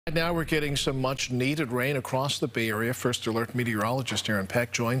Now we're getting some much-needed rain across the Bay Area. First Alert meteorologist Aaron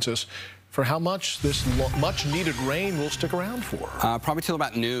Peck joins us for how much this much-needed rain will stick around for. Probably till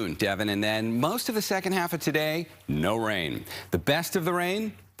about noon, Devin, and then most of the second half of today, no rain. The best of the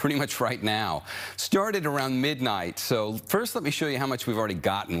rain, pretty much right now. Started around midnight, so first let me show you how much we've already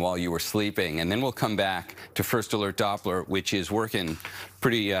gotten while you were sleeping, and then we'll come back to First Alert Doppler, which is working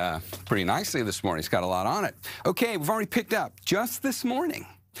pretty nicely this morning. It's got a lot on it. Okay, we've already picked up, just this morning,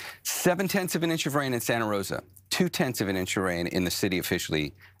 7/10 of an inch of rain in Santa Rosa, 2/10 of an inch of rain in the city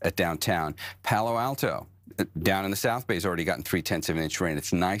officially at downtown. Palo Alto, down in the South Bay, has already gotten 3/10 of an inch of rain.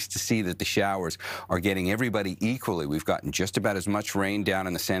 It's nice to see that the showers are getting everybody equally. We've gotten just about as much rain down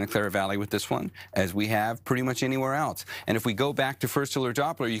in the Santa Clara Valley with this one as we have pretty much anywhere else. And if we go back to First Alert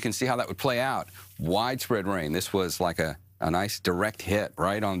Doppler, you can see how that would play out. Widespread rain. This was like a nice direct hit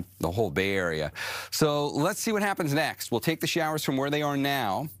right on the whole Bay Area. So let's see what happens next. We'll take the showers from where they are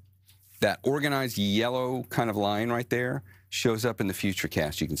now. That organized yellow kind of line right there shows up in the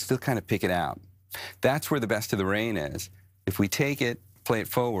Futurecast. You can still kind of pick it out. That's where the best of the rain is. If we take it, play it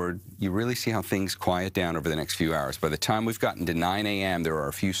forward, you really see how things quiet down over the next few hours. By the time we've gotten to 9 a.m., there are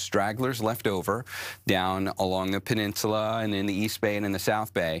a few stragglers left over down along the peninsula and in the East Bay and in the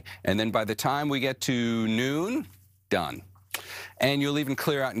South Bay. And then by the time we get to noon, done. And you'll even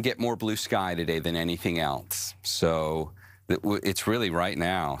clear out and get more blue sky today than anything else. So it's really right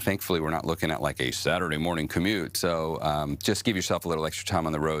now. Thankfully, we're not looking at like a Saturday morning commute. So just give yourself a little extra time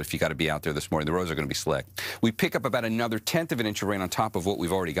on the road if you got to be out there this morning. The roads are going to be slick. We pick up about another 1/10 of an inch of rain on top of what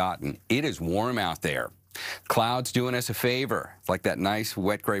we've already gotten. It is warm out there. Clouds doing us a favor. It's like that nice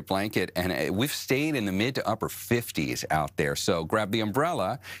wet gray blanket, and we've stayed in the mid to upper 50s out there. So grab the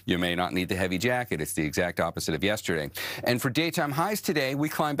umbrella. You may not need the heavy jacket. It's the exact opposite of yesterday. And for daytime highs today, we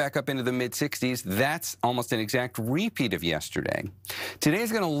climb back up into the mid 60s. That's almost an exact repeat of yesterday.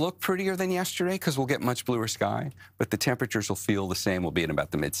 Today's going to look prettier than yesterday because we'll get much bluer sky, but the temperatures will feel the same. We'll be in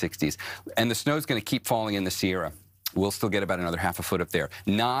about the mid 60s. And the snow's going to keep falling in the Sierra. We'll still get about another half a foot up there.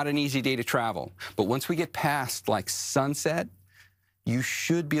 Not an easy day to travel, but once we get past like sunset, you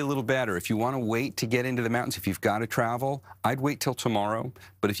should be a little better. If you want to wait to get into the mountains, if you've got to travel, I'd wait till tomorrow.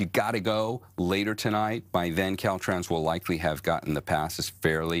 But if you got to go later tonight, by then Caltrans will likely have gotten the passes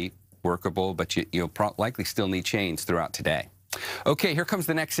fairly workable, but you'll likely still need chains throughout today. Okay, here comes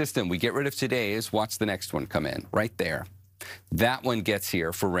the next system. We get rid of today's. Watch the next one come in right there. That one gets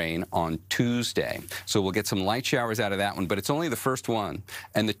here for rain on Tuesday. So we'll get some light showers out of that one, but it's only the first one.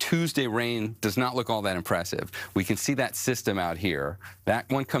 And the Tuesday rain does not look all that impressive. We can see that system out here. That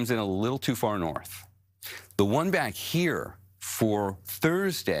one comes in a little too far north. The one back here for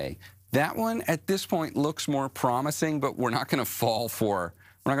Thursday, that one at this point looks more promising, but we're not going to fall for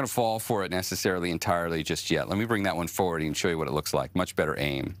it necessarily entirely just yet. Let me bring that one forward and show you what it looks like. Much better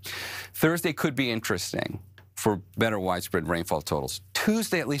aim. Thursday could be interesting for better widespread rainfall totals.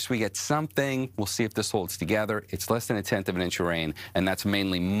 Tuesday, at least we get something. We'll see if this holds together. It's less than 1/10 of an inch of rain, and that's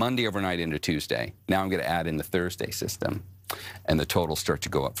mainly Monday overnight into Tuesday. Now I'm going to add in the Thursday system, and the totals start to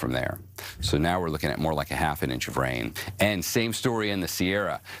go up from there. So now we're looking at more like a ½ an inch of rain. And same story in the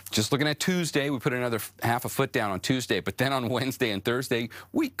Sierra. Just looking at Tuesday, we put another ½ a foot down on Tuesday, but then on Wednesday and Thursday,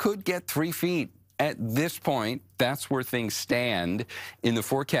 we could get 3 feet. At this point, that's where things stand in the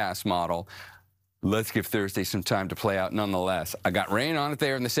forecast model. Let's give Thursday some time to play out nonetheless. I got rain on it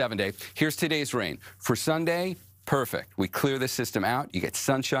there in the 7-day. Here's today's rain. For Sunday, perfect. We clear the system out. You get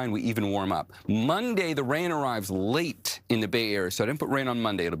sunshine. We even warm up. Monday, the rain arrives late in the Bay Area. So I didn't put rain on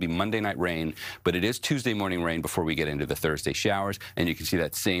Monday. It'll be Monday night rain. But it is Tuesday morning rain before we get into the Thursday showers. And you can see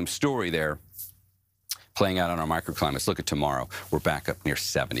that same story there playing out on our microclimates. Look at tomorrow. We're back up near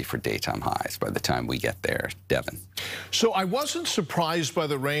 70 for daytime highs by the time we get there. Devin. So I wasn't surprised by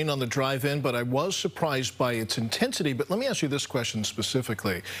the rain on the drive in, but I was surprised by its intensity. But let me ask you this question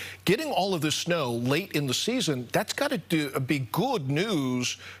specifically. Getting all of this snow late in the season, that's got to be good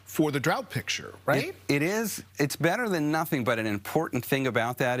news for the drought picture, right? It is. It's better than nothing, but an important thing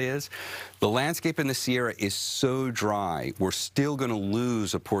about that is the landscape in the Sierra is so dry, we're still going to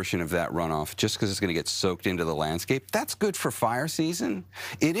lose a portion of that runoff just because it's going to get soaked into the landscape. That's good for fire season.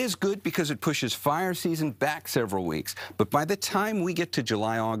 It is good because it pushes fire season back several weeks. But by the time we get to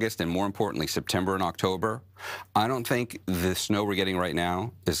July, August, and more importantly, September and October, I don't think the snow we're getting right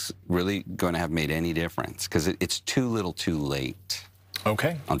now is really going to have made any difference because it's too little too late.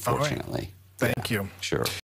 Okay. Unfortunately. Right. Thank you. Sure.